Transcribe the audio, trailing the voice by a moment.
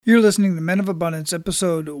You're listening to Men of Abundance,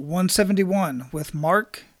 episode 171 with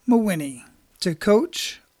Mark Mawhinney. To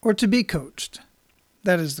coach or to be coached?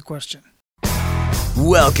 That is the question.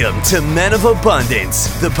 Welcome to Men of Abundance,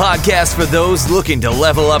 the podcast for those looking to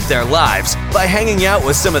level up their lives by hanging out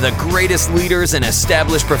with some of the greatest leaders and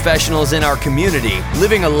established professionals in our community,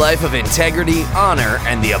 living a life of integrity, honor,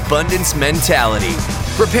 and the abundance mentality.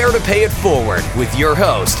 Prepare to pay it forward with your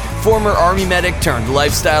host, former Army medic turned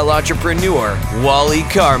lifestyle entrepreneur, Wally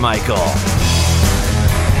Carmichael.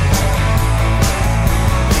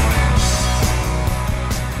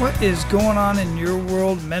 What is going on in your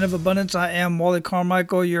world, Men of Abundance? I am Wally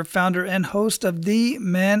Carmichael, your founder and host of the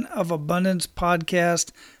Men of Abundance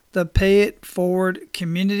podcast, the Pay It Forward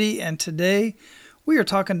community. And today we are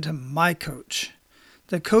talking to my coach,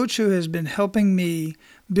 the coach who has been helping me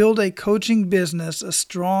build a coaching business, a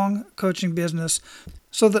strong coaching business,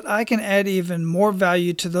 so that I can add even more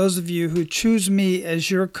value to those of you who choose me as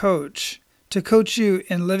your coach to coach you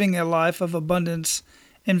in living a life of abundance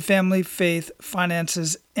in family, faith,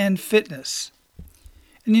 finances, and fitness.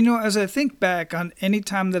 And you know, as I think back on any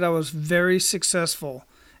time that I was very successful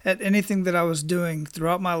at anything that I was doing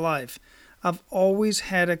throughout my life, I've always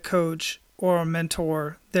had a coach or a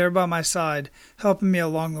mentor there by my side helping me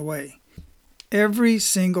along the way. Every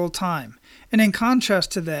single time. And in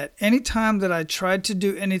contrast to that, any time that I tried to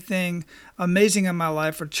do anything amazing in my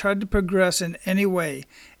life or tried to progress in any way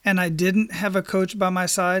and I didn't have a coach by my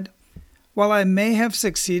side, while I may have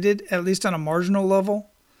succeeded, at least on a marginal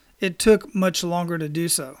level, it took much longer to do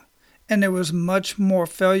so. And there was much more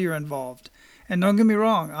failure involved. And don't get me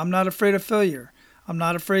wrong, I'm not afraid of failure. I'm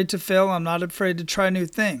not afraid to fail. I'm not afraid to try new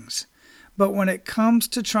things. But when it comes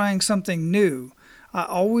to trying something new, I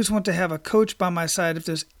always want to have a coach by my side. If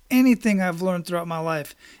there's anything I've learned throughout my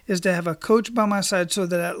life, is to have a coach by my side so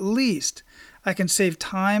that at least I can save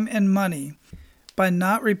time and money by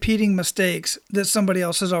not repeating mistakes that somebody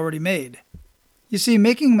else has already made. You see,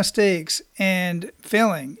 making mistakes and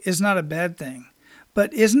failing is not a bad thing,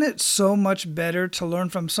 but isn't it so much better to learn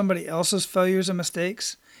from somebody else's failures and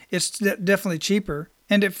mistakes? It's definitely cheaper,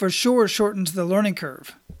 and it for sure shortens the learning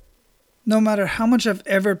curve. No matter how much I've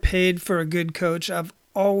ever paid for a good coach, I've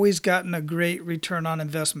always gotten a great return on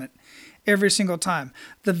investment. Every single time.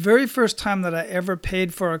 The very first time that I ever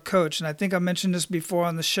paid for a coach, and I think I mentioned this before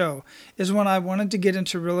on the show, is when I wanted to get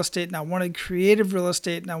into real estate and I wanted creative real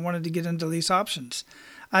estate and I wanted to get into lease options.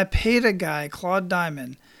 I paid a guy, Claude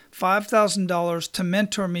Diamond, $5,000 to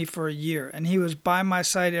mentor me for a year, and he was by my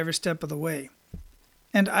side every step of the way.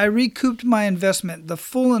 And I recouped my investment, the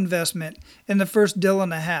full investment, in the first deal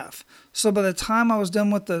and a half. So by the time I was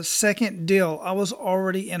done with the second deal, I was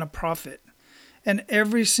already in a profit. And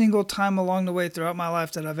every single time along the way throughout my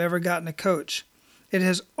life that I've ever gotten a coach, it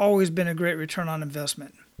has always been a great return on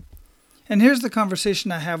investment. And here's the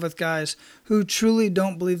conversation I have with guys who truly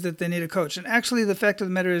don't believe that they need a coach. And actually, the fact of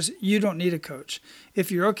the matter is you don't need a coach.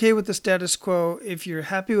 If you're okay with the status quo, if you're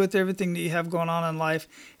happy with everything that you have going on in life,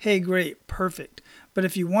 hey, great, perfect. But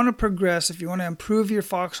if you want to progress, if you want to improve your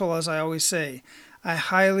foxhole, as I always say, I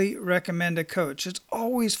highly recommend a coach. It's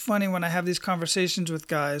always funny when I have these conversations with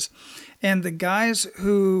guys, and the guys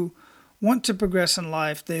who want to progress in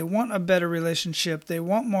life, they want a better relationship, they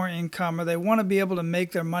want more income, or they want to be able to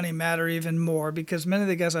make their money matter even more, because many of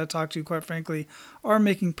the guys I talk to, quite frankly, are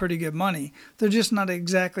making pretty good money. They're just not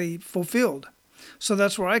exactly fulfilled. So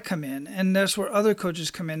that's where I come in, and that's where other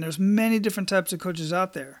coaches come in. There's many different types of coaches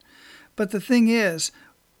out there. But the thing is,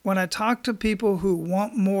 when I talk to people who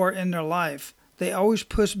want more in their life, they always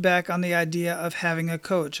push back on the idea of having a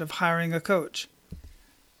coach, of hiring a coach.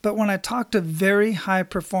 But when I talk to very high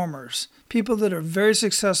performers, people that are very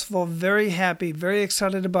successful, very happy, very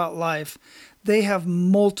excited about life, they have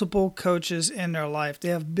multiple coaches in their life. They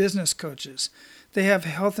have business coaches. They have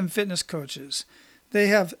health and fitness coaches. They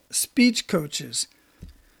have speech coaches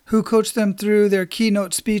who coach them through their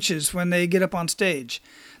keynote speeches when they get up on stage.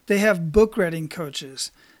 They have book writing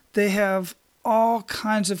coaches. They have all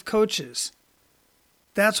kinds of coaches.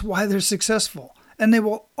 That's why they're successful. And they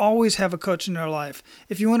will always have a coach in their life.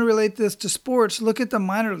 If you want to relate this to sports, look at the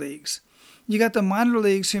minor leagues. You got the minor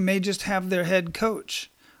leagues who may just have their head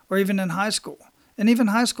coach, or even in high school. And even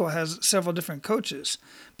high school has several different coaches.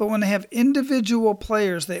 But when they have individual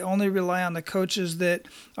players, they only rely on the coaches that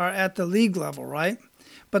are at the league level, right?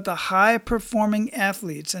 But the high-performing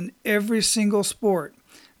athletes in every single sport,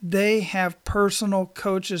 they have personal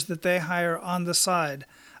coaches that they hire on the side,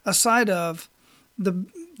 aside of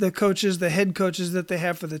the coaches, the head coaches that they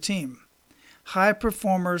have for the team. High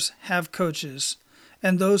performers have coaches,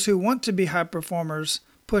 and those who want to be high performers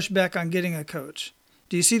push back on getting a coach.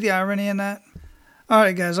 Do you see the irony in that? All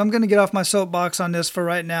right, guys, I'm going to get off my soapbox on this for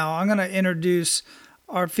right now. I'm going to introduce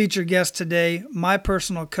our featured guest today, my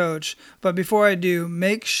personal coach. But before I do,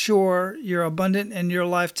 make sure you're abundant in your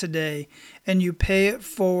life today and you pay it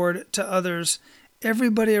forward to others,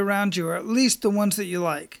 everybody around you, or at least the ones that you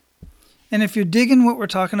like. And if you're digging what we're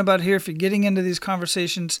talking about here, if you're getting into these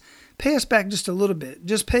conversations, pay us back just a little bit.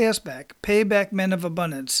 Just pay us back. Pay back Men of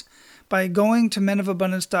Abundance by going to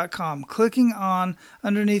menofabundance.com, clicking on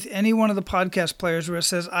underneath any one of the podcast players where it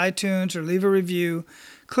says iTunes or leave a review.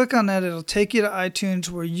 Click on that. It'll take you to iTunes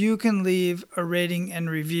where you can leave a rating and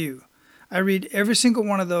review. I read every single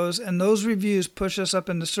one of those, and those reviews push us up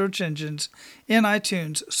in the search engines in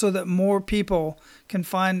iTunes so that more people can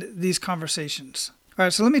find these conversations. All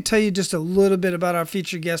right, so let me tell you just a little bit about our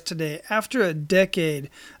featured guest today. After a decade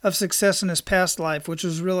of success in his past life, which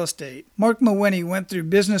was real estate, Mark Mawhinney went through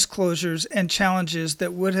business closures and challenges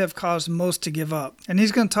that would have caused most to give up. And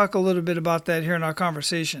he's going to talk a little bit about that here in our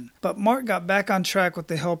conversation. But Mark got back on track with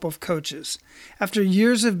the help of coaches. After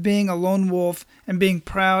years of being a lone wolf and being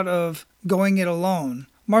proud of going it alone,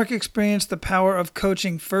 Mark experienced the power of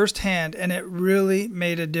coaching firsthand, and it really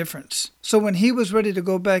made a difference. So when he was ready to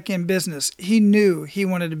go back in business, he knew he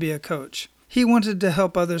wanted to be a coach. He wanted to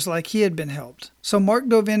help others like he had been helped. So Mark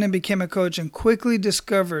dove in and became a coach and quickly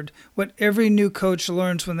discovered what every new coach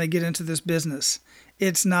learns when they get into this business.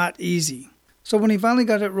 It's not easy. So when he finally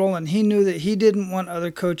got it rolling, he knew that he didn't want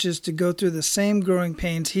other coaches to go through the same growing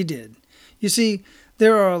pains he did. You see,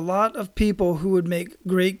 there are a lot of people who would make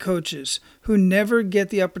great coaches who never get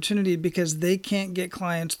the opportunity because they can't get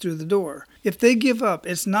clients through the door. If they give up,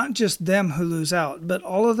 it's not just them who lose out, but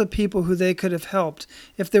all of the people who they could have helped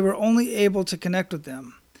if they were only able to connect with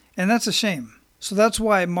them. And that's a shame. So that's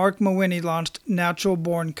why Mark Mawhinney launched Natural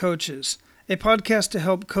Born Coaches, a podcast to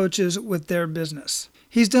help coaches with their business.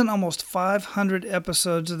 He's done almost 500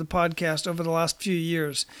 episodes of the podcast over the last few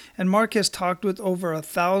years, and Mark has talked with over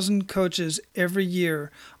 1,000 coaches every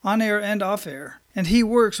year, on air and off air, and he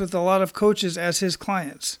works with a lot of coaches as his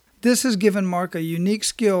clients. This has given Mark a unique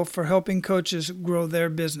skill for helping coaches grow their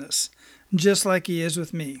business, just like he is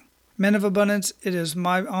with me. Men of Abundance, it is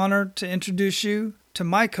my honor to introduce you to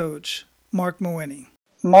my coach, Mark Mawhinney.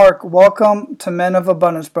 Mark, welcome to Men of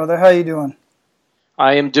Abundance, brother. How you doing?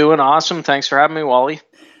 I am doing awesome. Thanks for having me, Wally.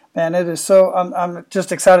 Man, it is so. I'm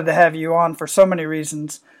just excited to have you on for so many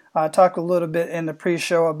reasons. I talked a little bit in the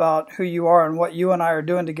pre-show about who you are and what you and I are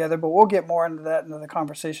doing together, but we'll get more into that into the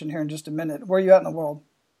conversation here in just a minute. Where are you at in the world?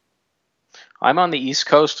 I'm on the east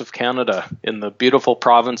coast of Canada in the beautiful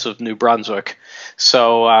province of New Brunswick.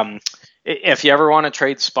 So if you ever want to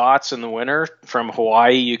trade spots in the winter from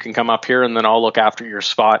Hawaii, you can come up here and then I'll look after your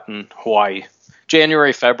spot in Hawaii.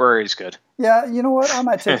 January, February is good. Yeah, you know what? I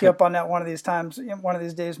might take you up on that one of these times, one of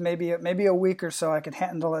these days, maybe a week or so I could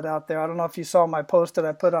handle it out there. I don't know if you saw my post that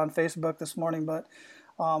I put on Facebook this morning, but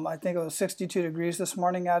I think it was 62 degrees this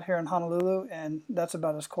morning out here in Honolulu, and that's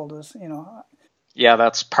about as cold as, Yeah,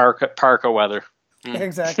 that's parka weather.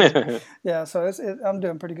 Exactly. Yeah, so I'm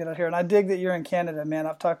doing pretty good out here. And I dig that you're in Canada, man.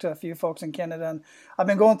 I've talked to a few folks in Canada, and I've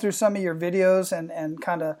been going through some of your videos and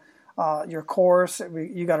kind of your course.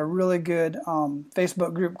 You got a really good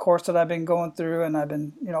Facebook group course that I've been going through, and I've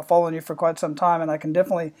been following you for quite some time. And I can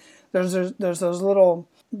definitely there's those little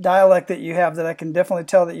dialect that you have that I can definitely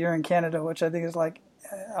tell that you're in Canada, which I think is like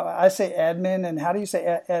I say admin, and how do you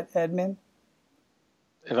say admin?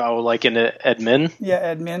 Oh, like in admin?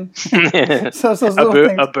 Yeah, admin. So those little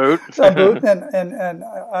things. A boot. A boot,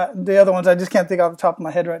 and the other ones I just can't think off the top of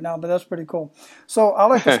my head right now, but that's pretty cool. So I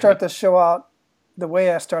like to start the show out the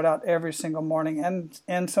way I start out every single morning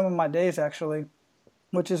and some of my days actually,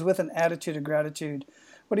 which is with an attitude of gratitude.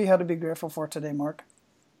 What do you have to be grateful for today, Mark?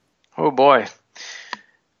 Oh boy.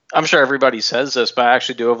 I'm sure everybody says this, but I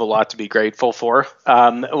actually do have a lot to be grateful for.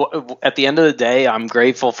 At the end of the day, I'm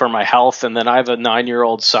grateful for my health, and then I have a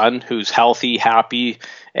 9-year-old son who's healthy, happy,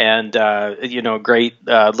 and great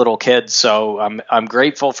little kid. So I'm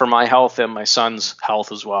grateful for my health and my son's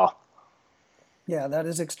health as well. Yeah, that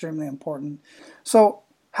is extremely important. So,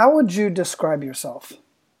 how would you describe yourself?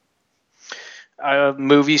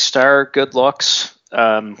 Movie star, good looks.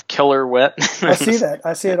 Killer wit. I see that.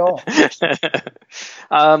 I see it all.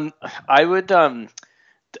 I would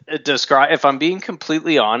describe, if I'm being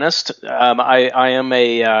completely honest, I am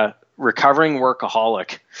a recovering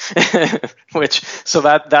workaholic,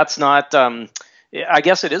 that's not. I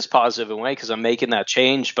guess it is positive in a way because I'm making that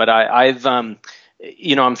change. But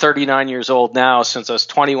I'm 39 years old now. Since I was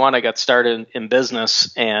 21, I got started in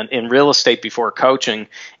business and in real estate before coaching,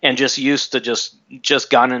 and just used to just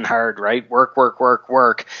gunning hard, right?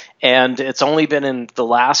 Work. And it's only been in the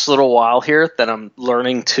last little while here that I'm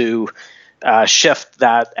learning to shift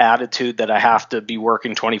that attitude that I have to be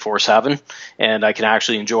working 24/7 and I can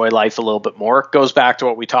actually enjoy life a little bit more. It goes back to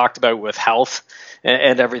what we talked about with health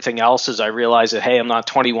and everything else. Is I realize that, hey, I'm not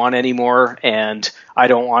 21 anymore, and I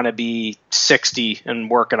don't want to be 60 and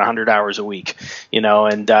working 100 hours a week,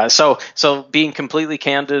 and so being completely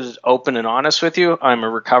candid, open, and honest with you, I'm a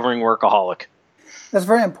recovering workaholic. That's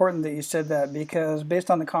very important that you said that, because based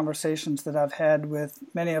on the conversations that I've had with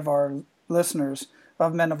many of our listeners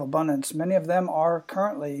of Men of Abundance, many of them are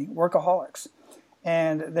currently workaholics,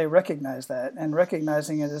 and they recognize that, and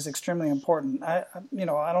recognizing it is extremely important. I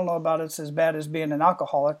don't know about it's as bad as being an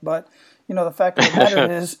alcoholic, but the fact of the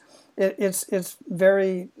matter is it's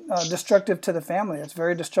very destructive to the family. It's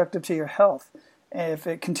very destructive to your health if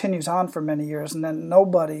it continues on for many years. And then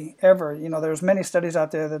nobody ever, there's many studies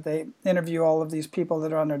out there that they interview all of these people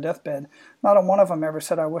that are on their deathbed. Not one of them ever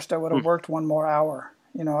said, I wished I would have worked one more hour.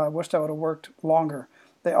 I wished I would have worked longer.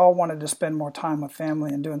 They all wanted to spend more time with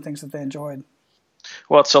family and doing things that they enjoyed.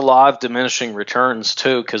 Well, it's a law of diminishing returns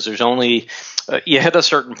too, because there's only you hit a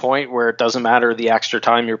certain point where it doesn't matter the extra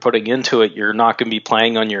time you're putting into it. You're not going to be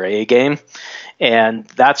playing on your A game. And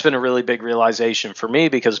that's been a really big realization for me,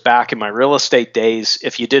 because back in my real estate days,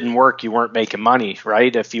 if you didn't work, you weren't making money,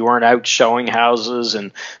 right? If you weren't out showing houses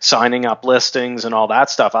and signing up listings and all that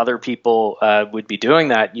stuff, other people would be doing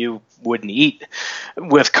that. You wouldn't eat.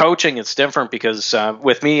 With coaching, it's different, because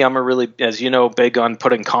with me, I'm a really, as you know, big on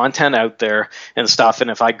putting content out there and stuff. And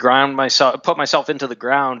if I put myself into the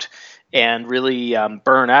ground and really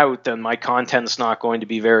burn out, then my content's not going to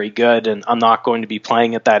be very good, and I'm not going to be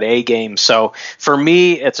playing at that A game. So for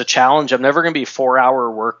me, it's a challenge. I'm never going to be a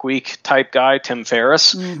 4-hour work week type guy, Tim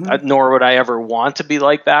Ferriss, nor would I ever want to be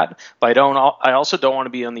like that. But I also don't want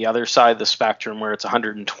to be on the other side of the spectrum where it's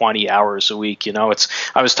 120 hours a week. I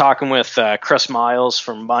was talking with Chris Miles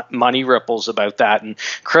from Money Ripples about that, and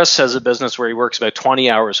Chris has a business where he works about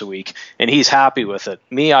 20 hours a week, and he's happy with it.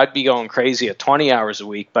 Me, I'd be going crazy at 20 hours a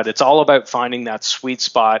week, but it's all about finding that sweet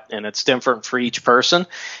spot, and it's different for each person.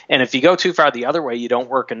 And if you go too far the other way, you don't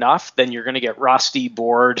work enough, then you're going to get rusty,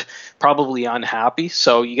 bored, probably unhappy.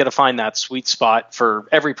 So you got to find that sweet spot. For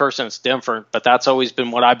every person, it's different, but that's always been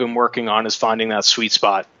what I've been working on, is finding that sweet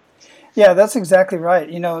spot. Yeah, that's exactly right.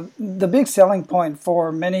 The big selling point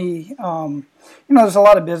for many, there's a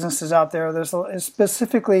lot of businesses out there.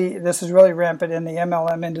 Specifically, this is really rampant in the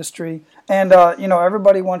MLM industry. And,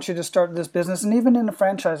 everybody wants you to start this business. And even in the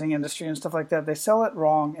franchising industry and stuff like that, they sell it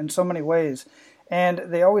wrong in so many ways. And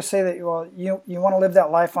they always say that, you want to live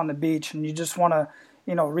that life on the beach, and you just want to,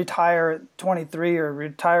 retire at 23 or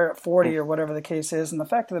retire at 40 or whatever the case is. And the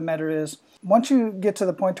fact of the matter is, once you get to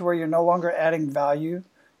the point to where you're no longer adding value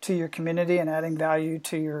to your community and adding value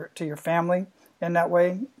to your family in that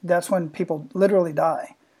way, that's when people literally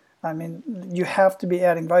die. I mean, you have to be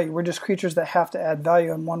adding value. We're just creatures that have to add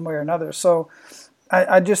value in one way or another. So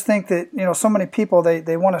I just think that, so many people,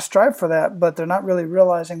 they want to strive for that, but they're not really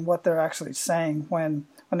realizing what they're actually saying when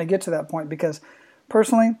they get to that point. Because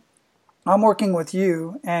personally, I'm working with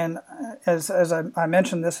you, and as I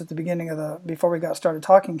mentioned this at the beginning before we got started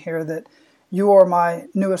talking here, that you are my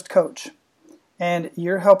newest coach. And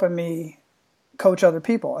you're helping me coach other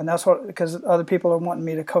people. And that's because other people are wanting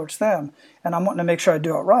me to coach them. And I'm wanting to make sure I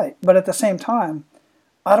do it right. But at the same time,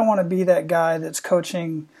 I don't want to be that guy that's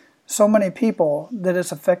coaching so many people that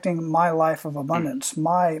it's affecting my life of abundance,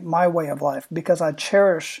 my way of life, because I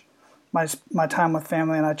cherish my time with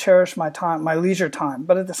family, and I cherish my leisure time.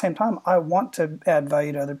 But at the same time, I want to add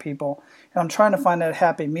value to other people. And I'm trying to find that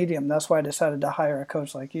happy medium. That's why I decided to hire a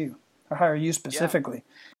coach like you, or hire you specifically.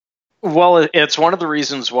 Yeah. Well, it's one of the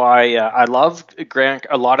reasons why I love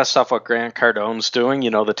a lot of stuff what Grant Cardone's doing. The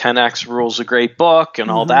 10X Rule's a great book and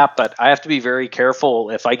all that, but I have to be very careful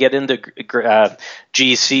if I get into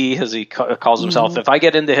GC, as he calls himself. If I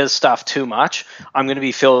get into his stuff too much, I'm going to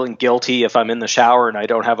be feeling guilty if I'm in the shower and I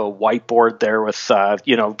don't have a whiteboard there with,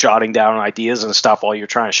 jotting down ideas and stuff while you're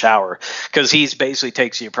trying to shower. Because he's basically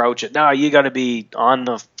takes the approach of, no, you got to be on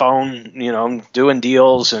the phone, doing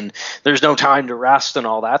deals, and there's no time to rest and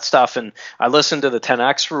all that stuff. And I listened to the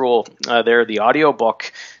 10X Rule the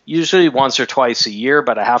audiobook, usually once or twice a year,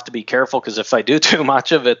 but I have to be careful, because if I do too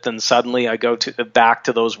much of it, then suddenly I go back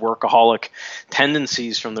to those workaholic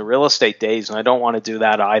tendencies from the real estate days, and I don't want to do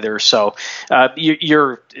that either. So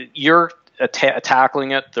you're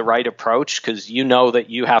tackling it the right approach, because you know that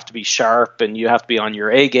you have to be sharp and you have to be on your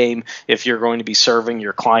A game if you're going to be serving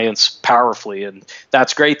your clients powerfully. And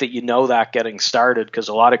that's great that you know that getting started, because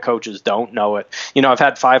a lot of coaches don't know it. I've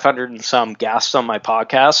had 500 and some guests on my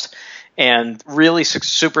podcast, and really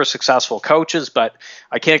super successful coaches, but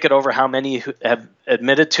I can't get over how many who have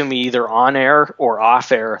admitted to me either on air or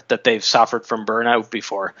off air that they've suffered from burnout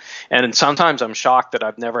before. And sometimes I'm shocked that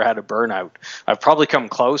I've never had a burnout. I've probably come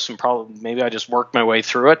close, and probably maybe I just worked my way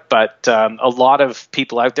through it, but a lot of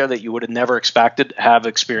people out there that you would have never expected have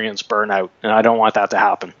experienced burnout, and I don't want that to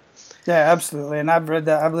happen. Yeah, absolutely. And I've read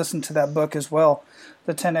that. I've listened to that book as well,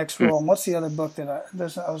 the 10X Rule. And what's the other book that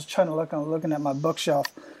I was trying to looking at my bookshelf.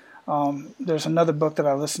 There's another book that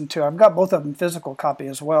I listened to. I've got both of them physical copy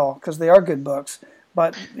as well, because they are good books.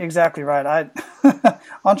 But exactly right.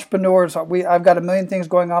 Entrepreneurs, I've got a million things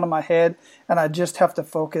going on in my head, and I just have to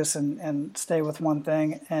focus and stay with one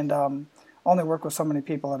thing, and only work with so many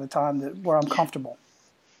people at a time where I'm comfortable.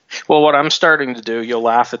 Well, what I'm starting to do, you'll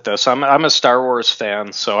laugh at this. I'm a Star Wars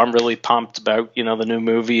fan, so I'm really pumped about, the new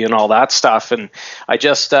movie and all that stuff. And I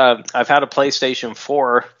just I've had a PlayStation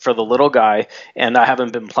 4 for the little guy, and I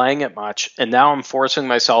haven't been playing it much. And now I'm forcing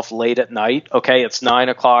myself late at night. Okay, it's 9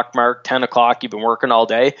 o'clock, Mark, 10 o'clock. You've been working all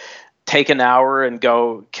day. Take an hour and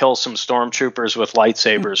go kill some stormtroopers with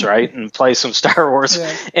lightsabers, right? And play some Star Wars.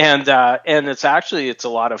 Yeah. And it's a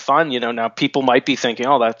lot of fun. Now people might be thinking,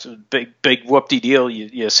 oh, that's a big whoop-de deal.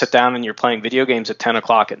 You sit down and you're playing video games at 10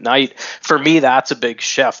 o'clock at night. For me, that's a big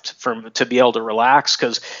shift to be able to relax,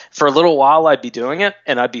 because for a little while I'd be doing it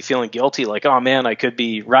and I'd be feeling guilty, like, oh man, I could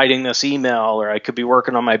be writing this email, or I could be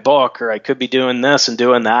working on my book, or I could be doing this and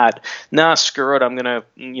doing that. Nah, screw it. I'm going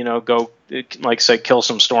to, go, like I said, kill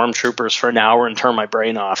some stormtroopers for an hour and turn my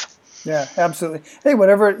brain off. Yeah, absolutely. Hey,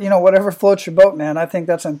 whatever floats your boat, man. I think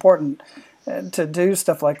that's important to do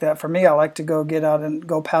stuff like that. For me, I like to get out and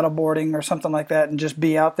go paddleboarding or something like that, and just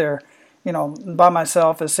be out there, by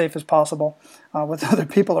myself, as safe as possible, with other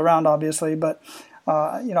people around, obviously. But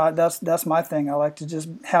that's my thing. I like to just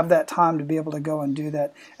have that time to be able to go and do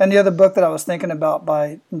that. And the other book that I was thinking about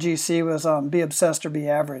by GC was Be Obsessed or Be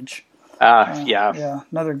Average. Yeah,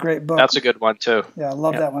 another great book. That's a good one too. Yeah, I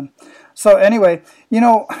love that one. So anyway,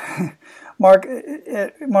 Mark,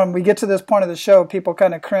 when we get to this point of the show, people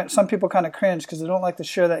kind of cringe. Some people kind of cringe because they don't like to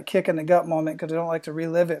share that kick in the gut moment, because they don't like to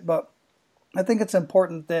relive it. But I think it's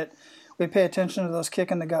important that we pay attention to those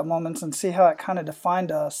kick in the gut moments and see how it kind of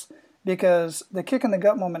defined us, because the kick in the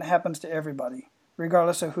gut moment happens to everybody,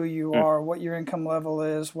 regardless of who you are, what your income level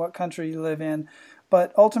is, what country you live in.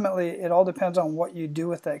 But ultimately, it all depends on what you do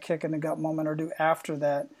with that kick in the gut moment, or do after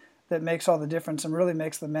that makes all the difference and really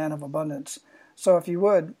makes the man of abundance. So if you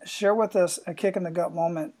would, share with us a kick in the gut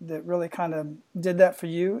moment that really kind of did that for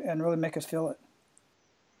you and really make us feel it.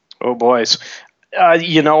 Oh, boys.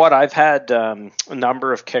 You know what? I've had a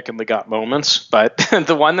number of kick in the gut moments, but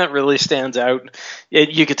the one that really stands out,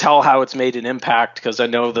 you could tell how it's made an impact, because I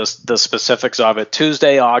know the specifics of it.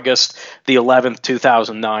 Tuesday, August the 11th,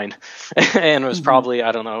 2009, and it was probably,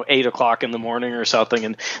 8 o'clock in the morning or something.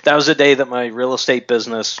 And that was the day that my real estate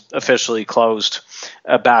business officially closed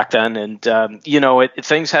back then. And,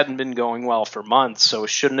 things hadn't been going well for months, so it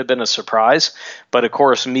shouldn't have been a surprise. But of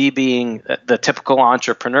course, me being the typical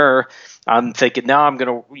entrepreneur, I'm thinking, now I'm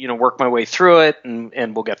going to, work my way through it,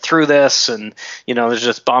 and we'll get through this. And, there's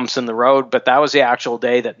just bumps in the road. But that was the actual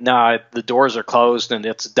day that, the doors are closed and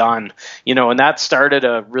it's done. And that started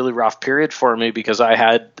a really rough period for me, because I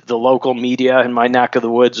had the local media in my neck of the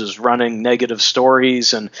woods was running negative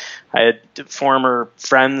stories, and I had former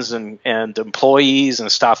friends and employees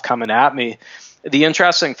and stuff coming at me. The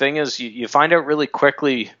interesting thing is you find out really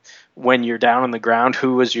quickly when you're down on the ground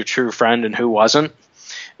who was your true friend and who wasn't.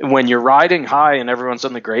 When you're riding high and everyone's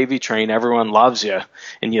on the gravy train, everyone loves you,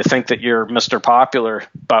 and you think that you're Mr. Popular.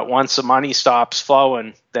 But once the money stops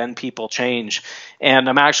flowing, then people change. And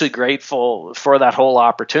I'm actually grateful for that whole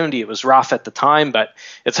opportunity. It was rough at the time, but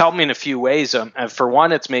it's helped me in a few ways. For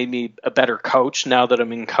one, it's made me a better coach now that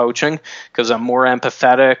I'm in coaching, because I'm more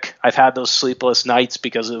empathetic. I've had those sleepless nights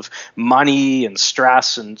because of money and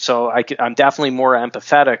stress, and so I'm definitely more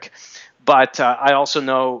empathetic. But I also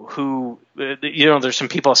know who, there's some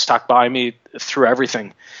people stuck by me through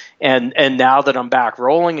everything. And now that I'm back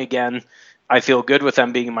rolling again, I feel good with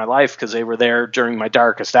them being in my life, because they were there during my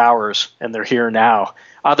darkest hours, and they're here now.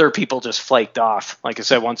 Other people just flaked off. Like I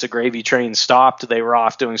said, once the gravy train stopped, they were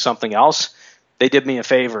off doing something else. They did me a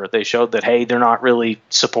favor. They showed that, hey, they're not really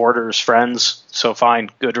supporters, friends. So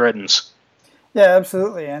fine, good riddance. Yeah,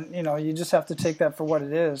 absolutely. And, you just have to take that for what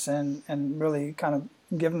it is, and really kind of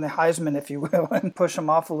give them the Heisman, if you will, and push them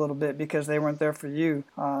off a little bit because they weren't there for you.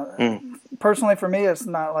 Personally, for me, it's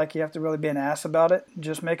not like you have to really be an ass about it.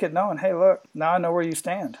 Just make it known. Hey, look, now I know where you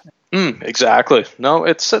stand. Exactly. No,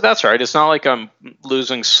 that's right. It's not like I'm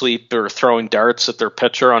losing sleep or throwing darts at their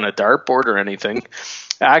pitcher on a dartboard or anything.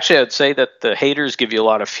 Actually, I'd say that the haters give you a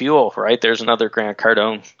lot of fuel, right? There's another Grant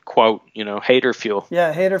Cardone quote, hater fuel.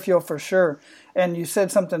 Yeah, hater fuel for sure. And you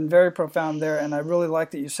said something very profound there, and I really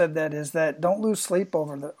like that you said that, is that don't lose sleep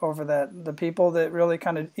over that. The people that really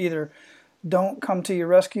kind of either don't come to your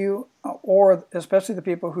rescue, or especially the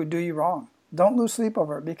people who do you wrong. Don't lose sleep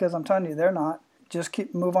over it, because I'm telling you, they're not. Just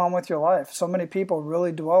move on with your life. So many people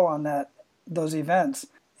really dwell on those events.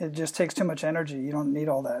 It just takes too much energy. You don't need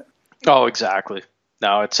all that. Oh, exactly.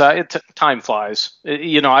 No, time flies.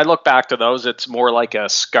 I look back to those. It's more like a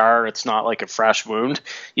scar. It's not like a fresh wound.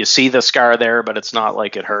 You see the scar there, but it's not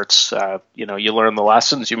like it hurts. You learn the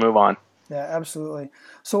lessons, you move on. Yeah, absolutely.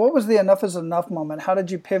 So what was the enough is enough moment? How did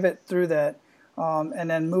you pivot through that and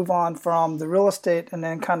then move on from the real estate and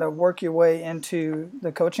then kind of work your way into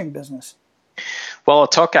the coaching business? Well,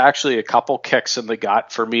 it took actually a couple kicks in the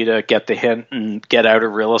gut for me to get the hint and get out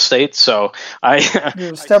of real estate. So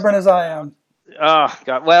You're as stubborn as I am. Oh,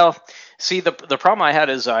 God. Well, see, the problem I had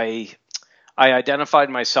is I identified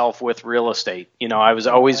myself with real estate. I was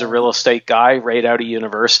always a real estate guy right out of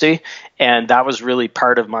university, and that was really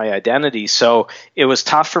part of my identity. So it was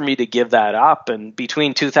tough for me to give that up. And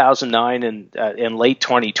between 2009 and late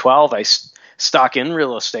 2012, I stuck in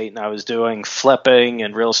real estate, and I was doing flipping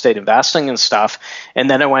and real estate investing and stuff. And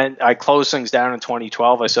then I closed things down in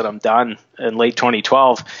 2012. I said, I'm done. In late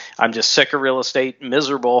 2012, I'm just sick of real estate,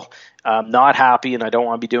 miserable, not happy, and I don't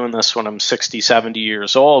want to be doing this when I'm 60, 70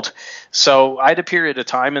 years old. So I had a period of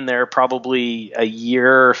time in there, probably a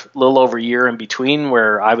little over a year in between,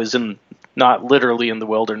 where I was not literally in the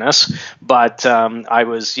wilderness, but I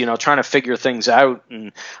was, trying to figure things out.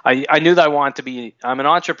 And I knew that I'm an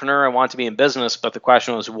entrepreneur. I want to be in business, but the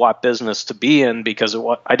question was what business to be in, because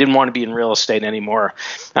I didn't want to be in real estate anymore.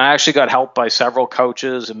 And I actually got help by several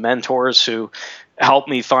coaches and mentors who helped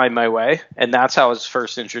me find my way. And that's how I was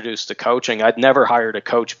first introduced to coaching. I'd never hired a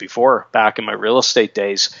coach before back in my real estate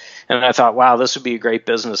days. And I thought, wow, this would be a great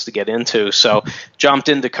business to get into. So jumped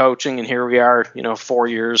into coaching, and here we are, 4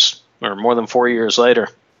 years or more than 4 years later.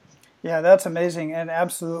 Yeah, that's amazing. And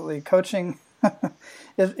absolutely, coaching,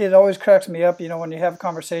 it always cracks me up, when you have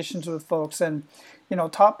conversations with folks, and,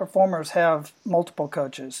 top performers have multiple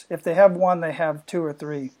coaches. If they have one, they have two or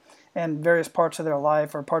three, and various parts of their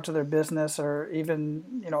life or parts of their business, or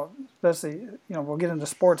even, especially, we'll get into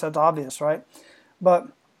sports, that's obvious, right? But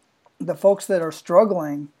the folks that are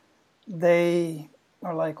struggling, they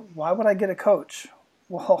are like, why would I get a coach?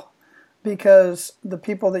 Well, because the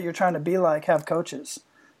people that you're trying to be like have coaches.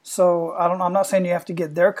 So I'm not saying you have to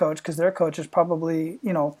get their coach, because their coach is probably,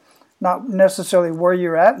 not necessarily where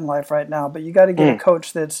you're at in life right now, but you got to get a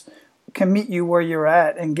coach can meet you where you're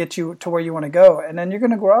at and get you to where you want to go. And then you're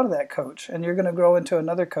going to grow out of that coach, and you're going to grow into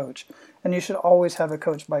another coach. And you should always have a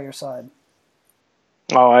coach by your side.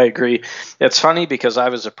 Oh, I agree. It's funny because I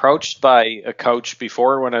was approached by a coach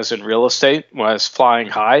before when I was in real estate, when I was flying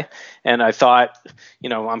high. And I thought,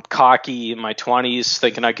 I'm cocky in my 20s,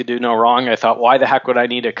 thinking I could do no wrong. I thought, why the heck would I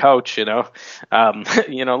need a coach? Look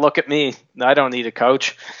at me. I don't need a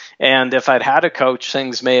coach. And if I'd had a coach,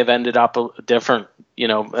 things may have ended up different.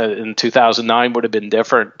 In 2009 would have been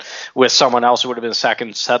different. With someone else, it would have been a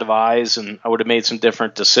second set of eyes, and I would have made some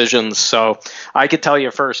different decisions. So I could tell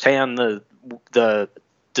you firsthand the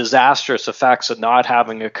disastrous effects of not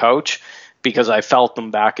having a coach, because I felt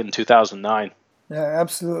them back in 2009. Yeah,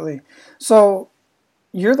 absolutely. So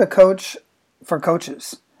you're the coach for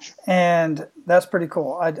coaches, and that's pretty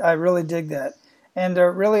cool. I really dig that. And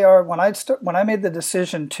there really are, when I made the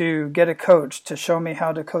decision to get a coach to show me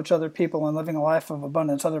how to coach other people in living a life of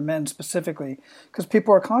abundance, other men specifically, because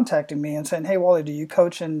people are contacting me and saying, hey, Wally, do you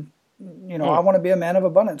coach? And, I want to be a man of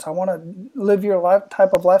abundance. I want to live your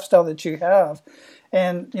type of lifestyle that you have.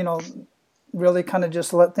 And, really kind of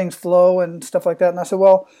just let things flow and stuff like that. And I said,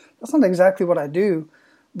 well, that's not exactly what I do,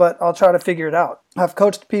 but I'll try to figure it out. I've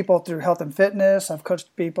coached people through health and fitness. I've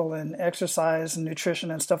coached people in exercise and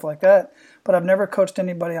nutrition and stuff like that, but I've never coached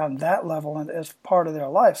anybody on that level as part of their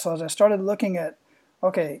life. So as I started looking at,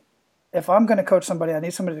 okay, if I'm going to coach somebody, I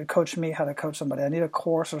need somebody to coach me how to coach somebody. I need a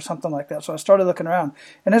course or something like that. So I started looking around,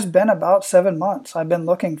 and it's been about 7 months. I've been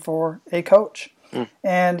looking for a coach.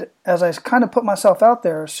 And as I kind of put myself out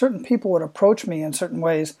there, certain people would approach me in certain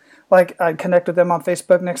ways. Like I'd connect with them on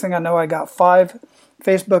Facebook. Next thing I know, I got 5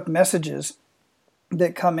 Facebook messages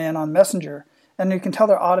that come in on Messenger, and you can tell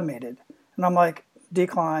they're automated. And I'm like,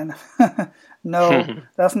 decline. No,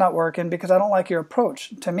 that's not working, because I don't like your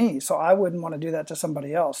approach to me. So I wouldn't want to do that to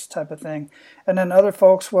somebody else, type of thing. And then other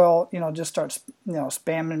folks will, just start,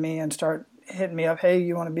 spamming me and start hitting me up, hey,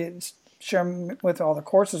 you want to be sharing with all the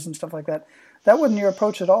courses and stuff like that. That wasn't your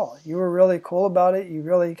approach at all. You were really cool about it. You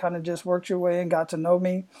really kind of just worked your way and got to know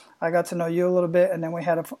me. I got to know you a little bit, and then we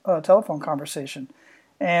had a telephone conversation,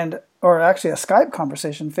 or actually a Skype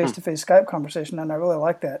conversation, face-to-face Skype conversation, and I really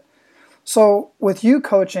like that. So with you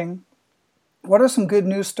coaching, what are some good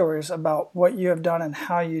news stories about what you have done and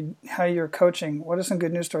how you're coaching? What are some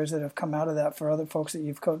good news stories that have come out of that for other folks that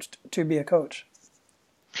you've coached to be a coach?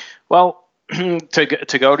 Well,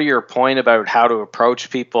 to go to your point about how to approach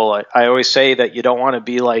people, I always say that you don't want to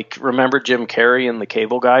be like, remember Jim Carrey in The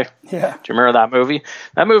Cable Guy? Yeah. Do you remember that movie?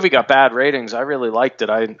 That movie got bad ratings. I really liked it.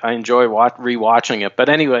 I enjoy rewatching it. But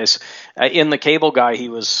anyways, in The Cable Guy, he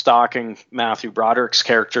was stalking Matthew Broderick's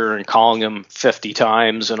character and calling him 50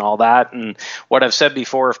 times and all that. And what I've said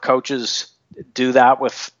before, if coaches do that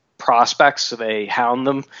with prospects, so they hound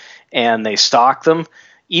them and they stalk them,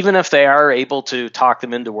 even if they are able to talk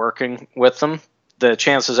them into working with them, the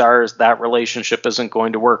chances are is that relationship isn't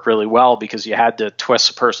going to work really well because you had to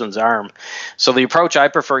twist a person's arm. So the approach I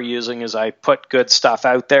prefer using is I put good stuff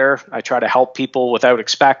out there. I try to help people without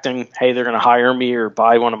expecting, hey, they're going to hire me or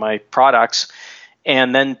buy one of my products.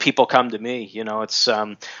 And then people come to me. You know, it's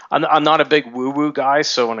I'm not a big woo-woo guy,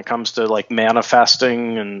 so when it comes to like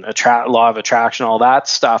manifesting and law of attraction, all that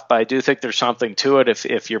stuff, but I do think there's something to it.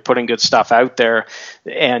 If you're putting good stuff out there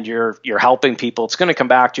and you're helping people, it's going to come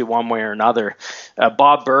back to you one way or another.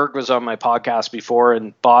 Bob Berg was on my podcast before,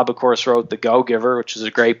 and Bob, of course, wrote The Go-Giver, which is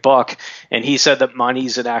a great book, and he said that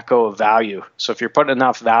money's an echo of value. So if you're putting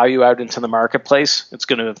enough value out into the marketplace, it's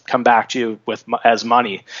going to come back to you as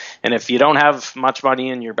money. And if you don't have much money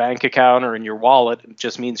in your bank account or in your wallet, it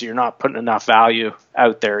just means you're not putting enough value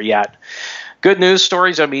out there yet. Good news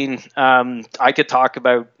stories. I mean, I could talk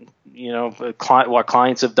about, what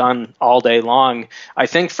clients have done all day long. I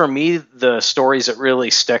think for me, the stories that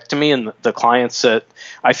really stick to me and the clients that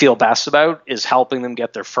I feel best about is helping them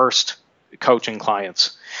get their first coaching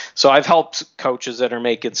clients. So I've helped coaches that are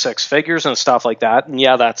making six figures and stuff like that. And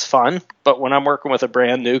yeah, that's fun. But when I'm working with a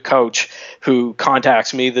brand new coach who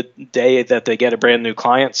contacts me the day that they get a brand new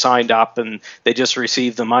client signed up and they just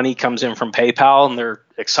receive the money, comes in from PayPal, and they're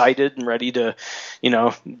excited and ready to,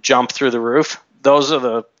 jump through the roof. Those are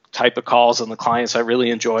the type of calls and the clients. I really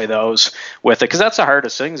enjoy those with it because that's the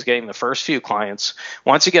hardest thing is getting the first few clients.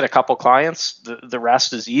 Once you get a couple clients, the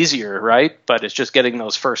rest is easier, right? But it's just getting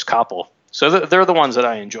those first couple. So they're the ones that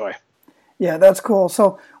I enjoy. Yeah, that's cool.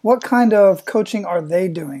 So what kind of coaching are they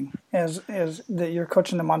doing as that you're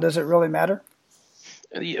coaching them on? Does it really matter?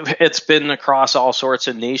 It's been across all sorts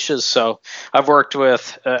of niches. So I've worked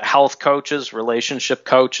with health coaches, relationship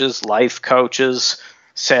coaches, life coaches,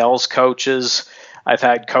 sales coaches. I've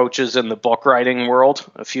had coaches in the book writing world.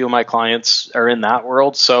 A few of my clients are in that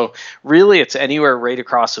world. So really it's anywhere right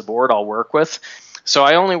across the board I'll work with. So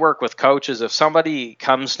I only work with coaches. If somebody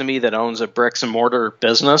comes to me that owns a bricks and mortar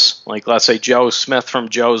business, like let's say Joe Smith from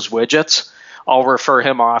Joe's Widgets, I'll refer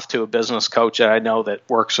him off to a business coach that I know that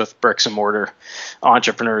works with bricks and mortar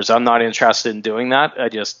entrepreneurs. I'm not interested in doing that.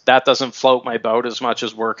 That doesn't float my boat as much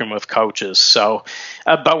as working with coaches. So,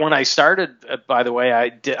 but when I started, by the way,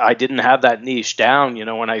 I didn't have that niche down.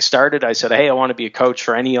 When I started, I said, hey, I want to be a coach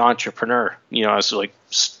for any entrepreneur. I was like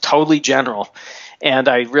totally general. And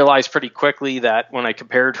I realized pretty quickly that when I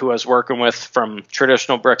compared who I was working with from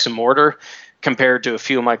traditional bricks and mortar compared to a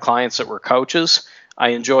few of my clients that were coaches, I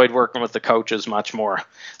enjoyed working with the coaches much more.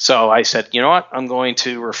 So I said, you know what, I'm going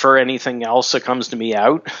to refer anything else that comes to me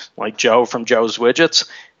out, like Joe from Joe's Widgets,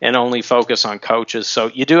 and only focus on coaches. So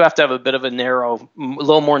you do have to have a bit of a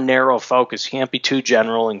little more narrow focus. You can't be too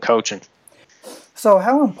general in coaching. So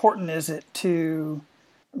how important is it to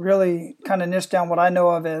really kind of niche down what I know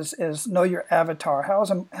of as know your avatar?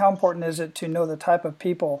 How important is it to know the type of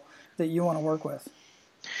people that you want to work with?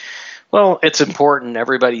 Well, it's important.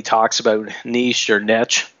 Everybody talks about niche or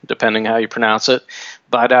niche, depending how you pronounce it.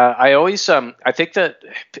 But I always, I think that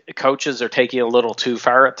coaches are taking it a little too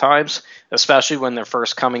far at times, especially when they're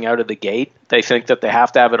first coming out of the gate. They think that they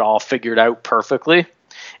have to have it all figured out perfectly,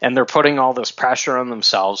 and they're putting all this pressure on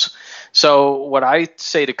themselves. So what I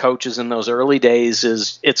say to coaches in those early days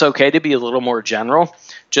is it's okay to be a little more general.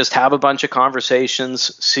 Just have a bunch of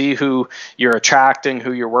conversations, see who you're attracting,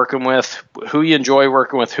 who you're working with, who you enjoy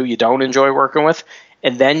working with, who you don't enjoy working with,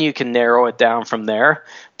 and then you can narrow it down from there.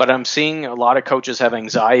 But I'm seeing a lot of coaches have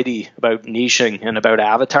anxiety about niching and about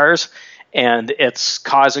avatars, and it's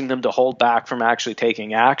causing them to hold back from actually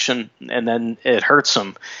taking action, and then it hurts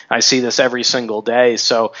them. I see this every single day.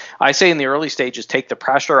 So I say in the early stages, take the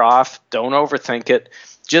pressure off, don't overthink it.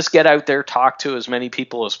 Just get out there, talk to as many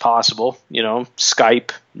people as possible,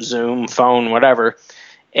 Skype, Zoom, phone, whatever,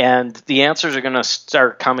 And the answers are going to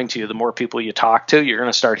start coming to you the more people you talk to. You're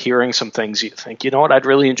going to start hearing some things you think, you know what, I'd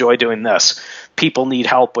really enjoy doing this. People need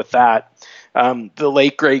help with that. The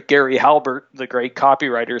late, great Gary Halbert, the great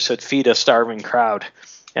copywriter, said, feed a starving crowd.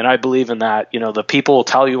 And I believe in that. You know, the people will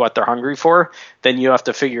tell you what they're hungry for, then you have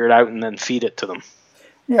to figure it out and then feed it to them.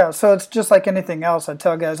 Yeah, so it's just like anything else. I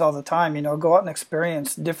tell guys all the time, you know, go out and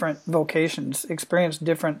experience different vocations, experience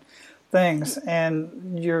different things,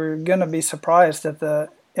 and you're going to be surprised at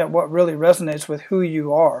what really resonates with who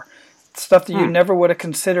you are. Stuff that you never would have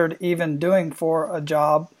considered even doing for a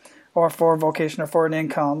job or for a vocation or for an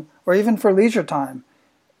income or even for leisure time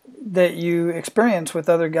that you experience with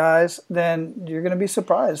other guys, then you're going to be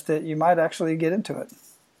surprised that you might actually get into it.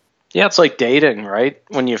 Yeah, it's like dating, right?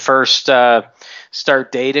 When you first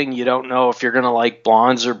start dating, you don't know if you're going to like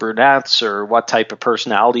blondes or brunettes or what type of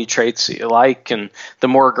personality traits that you like. And the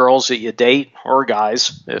more girls that you date, or guys,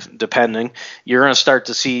 depending, you're going to start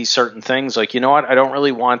to see certain things like, you know what, I don't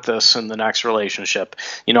really want this in the next relationship.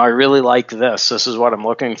 You know, I really like this. This is what I'm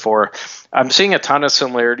looking for. I'm seeing a ton of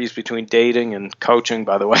similarities between dating and coaching,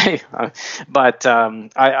 by the way. But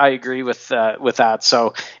I agree with that.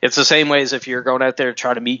 So it's the same way as if you're going out there to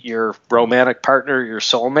try to meet your romantic partner, your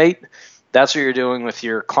soulmate. That's what you're doing with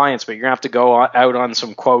your clients, but you're going to have to go out on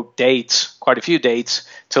some, quote, dates, quite a few dates,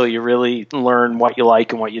 till you really learn what you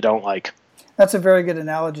like and what you don't like. That's a very good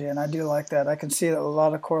analogy, and I do like that. I can see a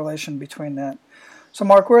lot of correlation between that. So,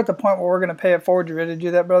 Mark, we're at the point where we're going to pay it forward. You ready to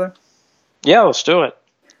do that, brother? Yeah, let's do it.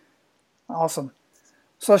 Awesome.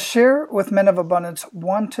 So share with Men of Abundance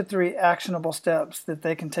 1 to 3 actionable steps that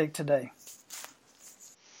they can take today.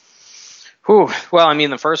 Well, I mean,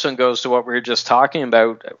 the first one goes to what we were just talking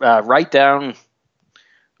about. Write down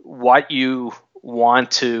what you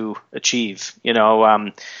want to achieve. You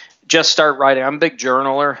know, just start writing. I'm a big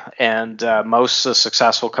journaler, and most of the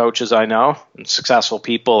successful coaches I know and successful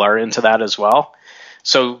people are into that as well.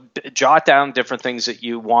 So jot down different things that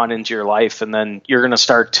you want into your life, and then you're going to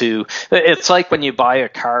start to – it's like when you buy a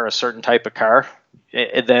car, a certain type of car,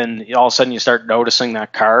 then all of a sudden you start noticing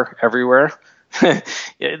that car everywhere.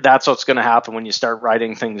 That's what's going to happen when you start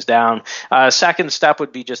writing things down. Second step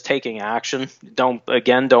would be just taking action. Don't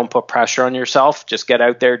put pressure on yourself. Just get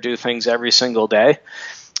out there, do things every single day,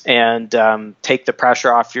 and take the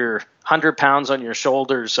pressure off. Your 100 pounds on your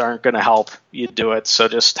shoulders aren't going to help you do it. So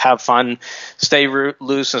just have fun, stay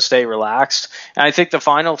loose, and stay relaxed. And I think the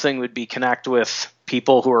final thing would be connect with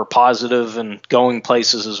people who are positive and going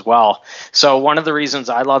places as well. So one of the reasons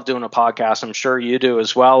I love doing a podcast, I'm sure you do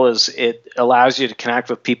as well, is it allows you to connect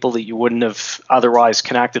with people that you wouldn't have otherwise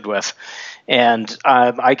connected with. And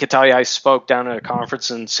I could tell you, I spoke down at a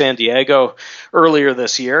conference in San Diego earlier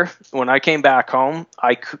this year. When I came back home,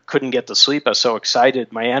 I couldn't get to sleep. I was so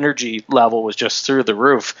excited. My energy level was just through the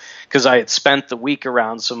roof because I had spent the week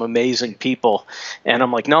around some amazing people. And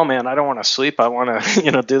I'm like, no, man, I don't want to sleep. I want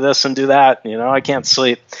to, do this and do that. I can't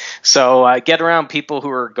sleep. So get around people who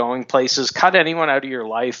are going places. Cut anyone out of your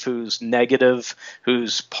life who's negative,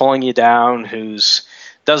 who's pulling you down, who's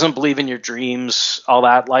doesn't believe in your dreams, all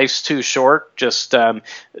that. Life's too short. Just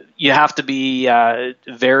you have to be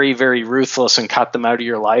very, very ruthless and cut them out of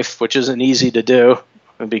your life, which isn't easy to do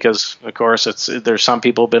because, of course, there's some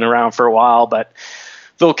people been around for a while, but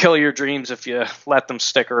they'll kill your dreams if you let them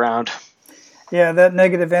stick around. Yeah, that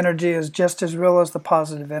negative energy is just as real as the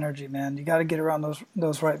positive energy, man. You got to get around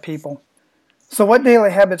those right people. So what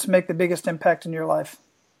daily habits make the biggest impact in your life?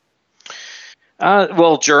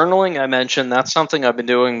 Well, journaling, I mentioned, that's something I've been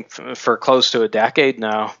doing for close to a decade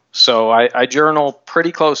now. So I journal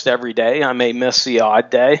pretty close to every day. I may miss the odd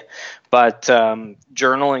day, but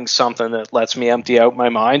journaling is something that lets me empty out my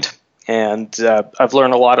mind. And I've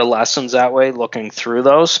learned a lot of lessons that way, looking through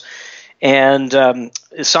those. And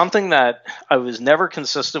something that I was never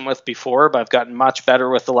consistent with before, but I've gotten much better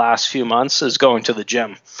with the last few months, is going to the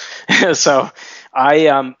gym. So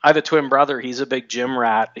I have a twin brother. He's a big gym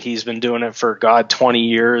rat. He's been doing it for 20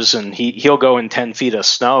 years, and he'll go in 10 feet of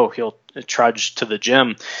snow. He'll trudge to the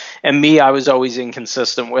gym. And me, I was always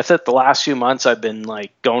inconsistent with it. The last few months, I've been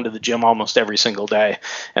going to the gym almost every single day,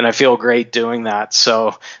 and I feel great doing that.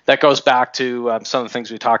 So that goes back to some of the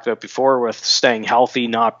things we talked about before with staying healthy,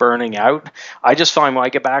 not burning out. I just find when I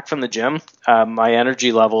get back from the gym, my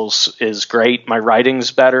energy levels is great. My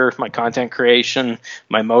writing's better, my content creation,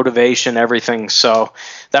 my motivation, everything. So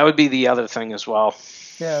that would be the other thing as well.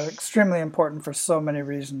 Yeah, extremely important for so many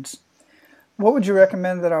reasons. What would you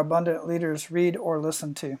recommend that our abundant leaders read or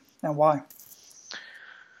listen to, and why?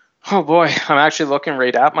 Oh boy, I'm actually looking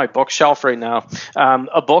right at my bookshelf right now.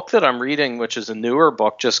 A book that I'm reading, which is a newer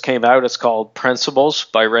book, just came out. It's called Principles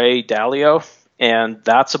by Ray Dalio. And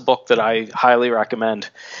that's a book that I highly recommend.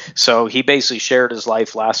 So he basically shared his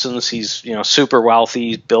life lessons. He's, super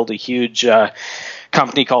wealthy, built a huge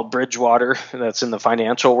company called Bridgewater that's in the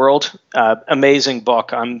financial world. Amazing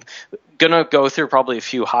book. I'm going to go through probably a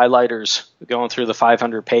few highlighters going through the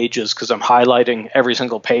 500 pages because I'm highlighting every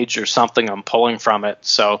single page. There's something I'm pulling from it.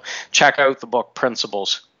 So check out the book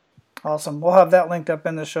Principles. Awesome. We'll have that linked up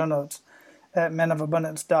in the show notes at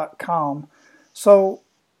menofabundance.com. So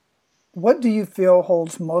what do you feel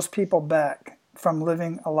holds most people back from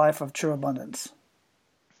living a life of true abundance?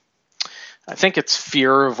 I think it's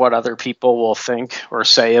fear of what other people will think or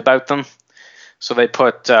say about them. So they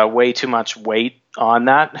put way too much weight on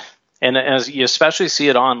that. And as you especially see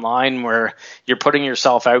it online where you're putting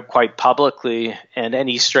yourself out quite publicly, and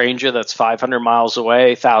any stranger that's 500 miles away,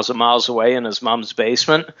 1,000 miles away in his mom's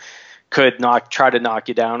basement could try to knock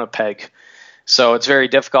you down a peg. So it's very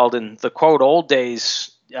difficult. In the quote old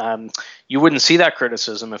days, you wouldn't see that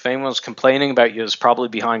criticism. If anyone was complaining about you, it's probably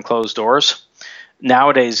behind closed doors.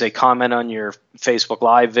 Nowadays, they comment on your Facebook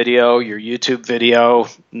Live video, your YouTube video,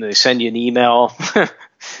 and they send you an email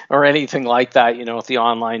or anything like that, with the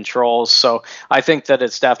online trolls. So I think that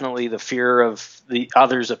it's definitely the fear of the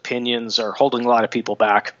others' opinions are holding a lot of people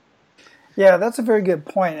back. Yeah, that's a very good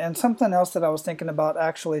point. And something else that I was thinking about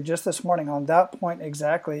actually just this morning on that point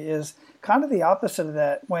exactly is kind of the opposite of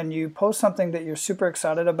that. When you post something that you're super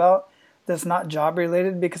excited about that's not job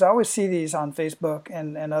related, because I always see these on Facebook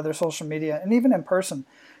and other social media and even in person.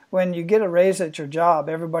 When you get a raise at your job,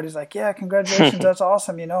 everybody's like, yeah, congratulations, that's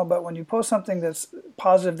awesome, But when you post something that's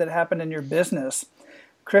positive that happened in your business,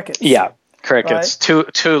 crickets. Yeah. Crickets,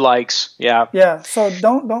 right? two likes, yeah. Yeah, so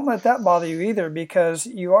don't let that bother you either, because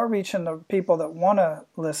you are reaching the people that want to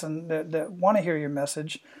listen, that want to hear your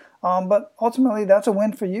message. But ultimately, that's a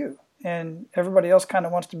win for you, and everybody else kind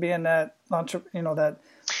of wants to be in that, that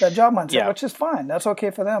job mindset, which is fine. That's okay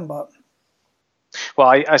for them, but. Well,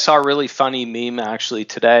 I saw a really funny meme actually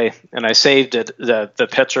today, and I saved it, the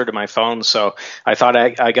picture to my phone, so I thought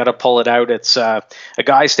I got to pull it out. It's a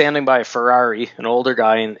guy standing by a Ferrari, an older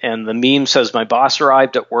guy, and the meme says, "My boss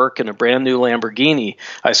arrived at work in a brand new Lamborghini."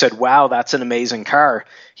 I said, "Wow, that's an amazing car."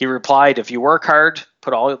 He replied, "If you work hard,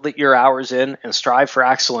 put all your hours in, and strive for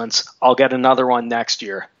excellence, I'll get another one next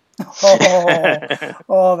year."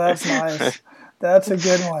 Oh, that's nice. That's a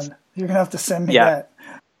good one. You're going to have to send me that.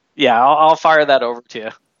 Yeah, I'll fire that over to you.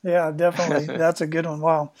 Yeah, definitely. That's a good one.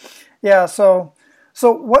 Wow. Yeah, so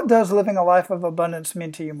what does living a life of abundance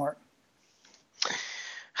mean to you, Mark?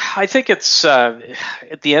 I think it's,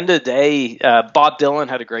 at the end of the day, Bob Dylan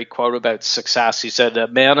had a great quote about success. He said, "A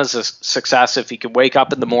man is a success if he can wake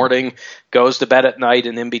up in the morning, goes to bed at night,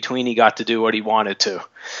 and in between he got to do what he wanted to."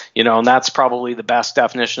 And that's probably the best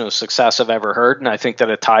definition of success I've ever heard, and I think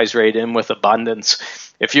that it ties right in with abundance.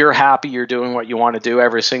 If you're happy you're doing what you want to do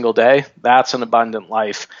every single day, that's an abundant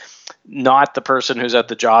life. Not the person who's at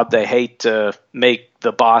the job they hate to make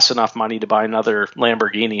the boss enough money to buy another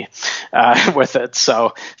Lamborghini with it.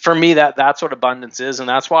 So for me, that's what abundance is, and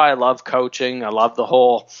that's why I love coaching. I love the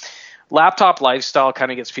whole laptop lifestyle.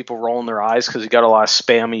 Kind of gets people rolling their eyes because you got a lot of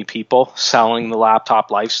spammy people selling the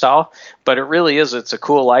laptop lifestyle. But it really is. It's a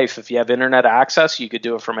cool life. If you have internet access, you could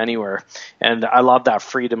do it from anywhere. And I love that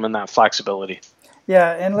freedom and that flexibility.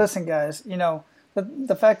 Yeah, and listen, guys,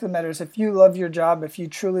 the fact of the matter is, if you love your job, if you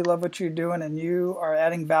truly love what you're doing and you are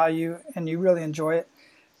adding value and you really enjoy it,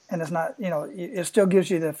 and it's not, it still gives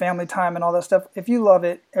you the family time and all that stuff. If you love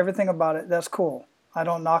it, everything about it, that's cool. I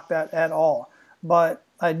don't knock that at all. But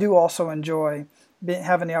I do also enjoy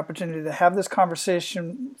having the opportunity to have this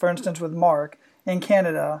conversation, for instance, with Mark in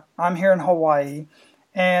Canada. I'm here in Hawaii,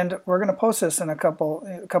 and we're going to post this in a couple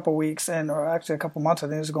weeks, or actually a couple months. I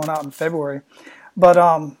think it's going out in February. But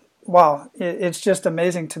wow, it's just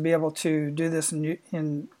amazing to be able to do this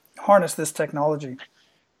and harness this technology.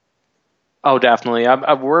 Oh, definitely.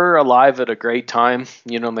 We're alive at a great time,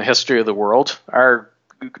 in the history of the world. Our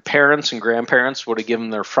parents and grandparents would have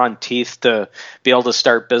given their front teeth to be able to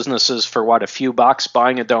start businesses for a few bucks,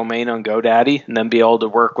 buying a domain on GoDaddy, and then be able to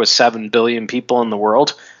work with 7 billion people in the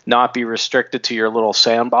world, not be restricted to your little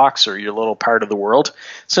sandbox or your little part of the world.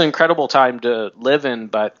 It's an incredible time to live in,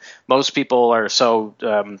 but most people are so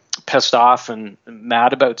pissed off and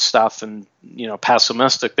mad about stuff and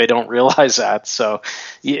pessimistic. They don't realize that. So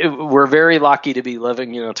we're very lucky to be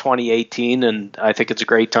living 2018, and I think it's a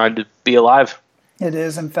great time to be alive. It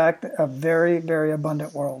is, in fact, a very, very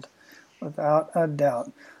abundant world, without a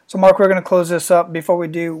doubt. So, Mark, we're going to close this up. Before we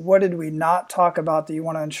do, what did we not talk about that you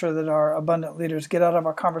want to ensure that our abundant leaders get out of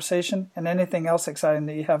our conversation, and anything else exciting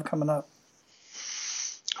that you have coming up?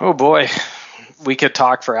 Oh, boy. we could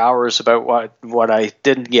talk for hours about what I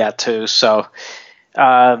didn't get to. So,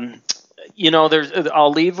 I'll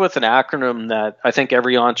leave with an acronym that I think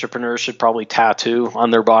every entrepreneur should probably tattoo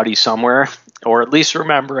on their body somewhere, or at least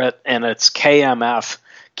remember it. And it's KMF.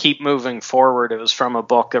 Keep moving forward. It was from a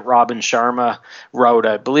book that Robin Sharma wrote.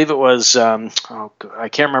 I believe it was, I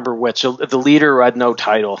can't remember which. The Leader Who Had No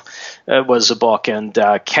Title was a book. And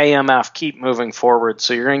KMF, keep moving forward.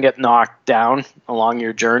 So you're going to get knocked down along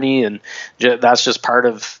your journey, and that's just part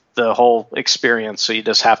of the whole experience. So you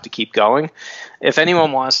just have to keep going. If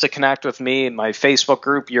anyone wants to connect with me, my Facebook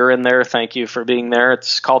group, you're in there. Thank you for being there.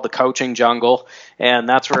 It's called the Coaching Jungle. And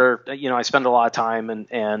that's where, I spend a lot of time,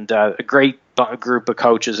 and a great group of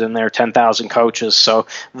coaches in there, 10,000 coaches. So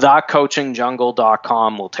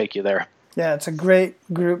thecoachingjungle.com will take you there. Yeah, it's a great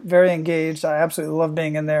group, very engaged. I absolutely love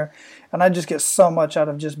being in there. And I just get so much out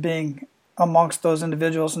of just being amongst those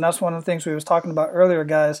individuals. And that's one of the things we was talking about earlier,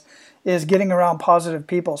 guys, is getting around positive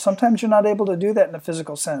people. Sometimes you're not able to do that in a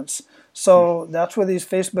physical sense. So that's where these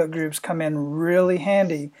Facebook groups come in really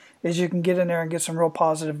handy, is you can get in there and get some real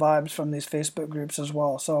positive vibes from these Facebook groups as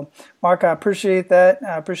well. So, Mark, I appreciate that.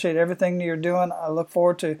 I appreciate everything that you're doing. I look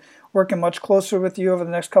forward to working much closer with you over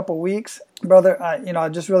the next couple of weeks. Brother, I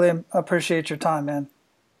just really appreciate your time, man.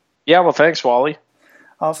 Yeah, well, thanks, Wally.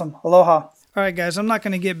 Awesome. Aloha. All right, guys, I'm not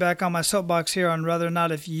going to get back on my soapbox here on whether or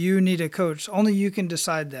not if you need a coach. Only you can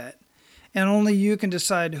decide that. And only you can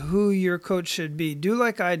decide who your coach should be. Do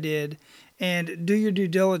like I did and do your due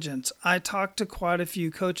diligence. I talked to quite a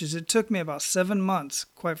few coaches. It took me about 7 months,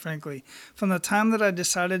 quite frankly, from the time that I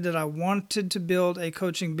decided that I wanted to build a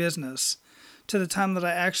coaching business to the time that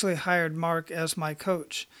I actually hired Mark as my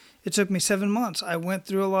coach. It took me 7 months. I went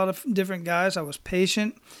through a lot of different guys. I was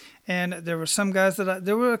patient. And there were some guys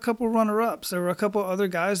there were a couple runner-ups. There were a couple other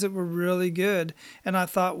guys that were really good and I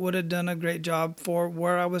thought would have done a great job for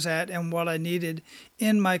where I was at and what I needed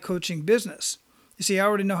in my coaching business. You see, I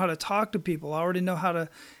already know how to talk to people. I already know how to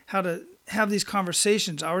have these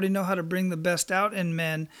conversations. I already know how to bring the best out in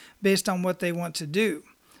men based on what they want to do.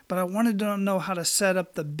 But I wanted to know how to set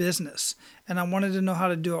up the business, and I wanted to know how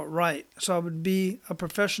to do it right so I would be a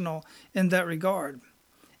professional in that regard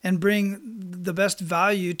and bring the best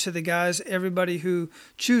value to the guys, everybody who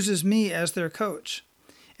chooses me as their coach.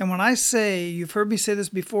 And when I say, you've heard me say this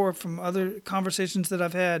before from other conversations that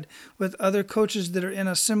I've had with other coaches that are in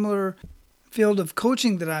a similar field of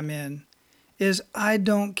coaching that I'm in, is I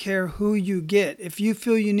don't care who you get. If you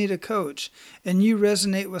feel you need a coach and you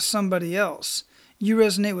resonate with somebody else, you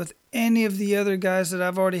resonate with any of the other guys that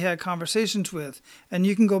I've already had conversations with, and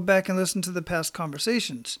you can go back and listen to the past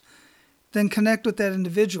conversations, then connect with that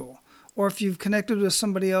individual. Or if you've connected with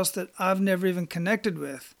somebody else that I've never even connected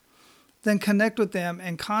with, then connect with them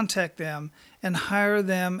and contact them and hire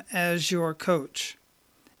them as your coach.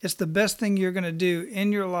 It's the best thing you're going to do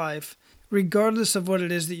in your life, regardless of what it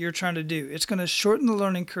is that you're trying to do. It's going to shorten the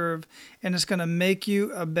learning curve, and it's going to make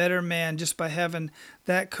you a better man just by having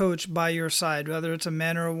that coach by your side, whether it's a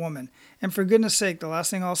man or a woman. And for goodness sake, the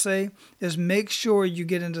last thing I'll say is make sure you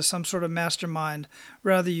get into some sort of mastermind,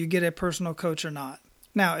 whether you get a personal coach or not.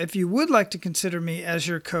 Now, if you would like to consider me as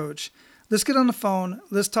your coach, let's get on the phone,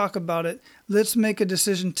 let's talk about it, let's make a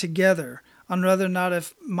decision together on whether or not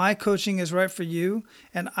if my coaching is right for you,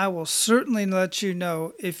 and I will certainly let you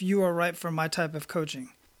know if you are right for my type of coaching.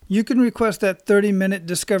 You can request that 30-minute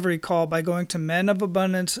discovery call by going to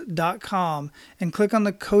menofabundance.com and click on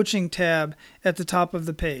the coaching tab at the top of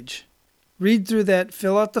the page. Read through that,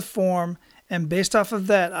 fill out the form, and based off of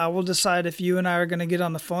that, I will decide if you and I are going to get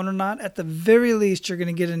on the phone or not. At the very least, you're going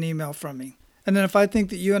to get an email from me. And then if I think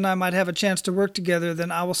that you and I might have a chance to work together,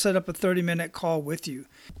 then I will set up a 30-minute call with you.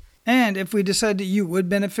 And if we decide that you would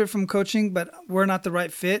benefit from coaching, but we're not the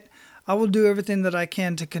right fit, I will do everything that I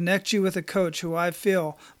can to connect you with a coach who I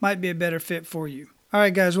feel might be a better fit for you. All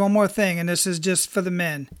right, guys, one more thing, and this is just for the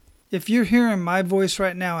men. If you're hearing my voice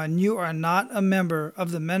right now and you are not a member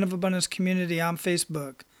of the Men of Abundance community on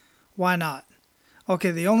Facebook, why not?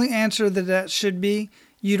 Okay, the only answer that should be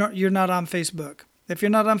you're not on Facebook. If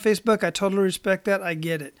you're not on Facebook, I totally respect that. I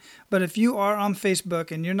get it. But if you are on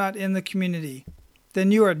Facebook and you're not in the community, then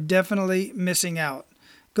you are definitely missing out.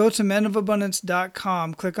 Go to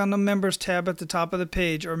menofabundance.com, click on the members tab at the top of the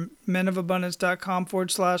page, or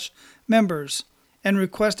menofabundance.com/members, and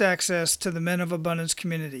request access to the Men of Abundance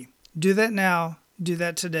community. Do that now. Do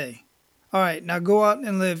that today. All right, now go out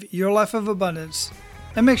and live your life of abundance,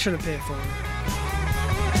 and make sure to pay it forward.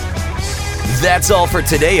 That's all for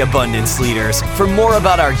today, Abundance Leaders. For more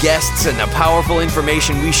about our guests and the powerful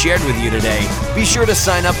information we shared with you today, be sure to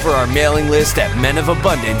sign up for our mailing list at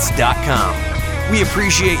menofabundance.com. We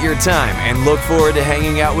appreciate your time and look forward to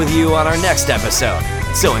hanging out with you on our next episode.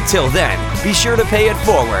 So until then, be sure to pay it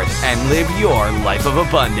forward and live your life of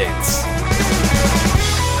abundance.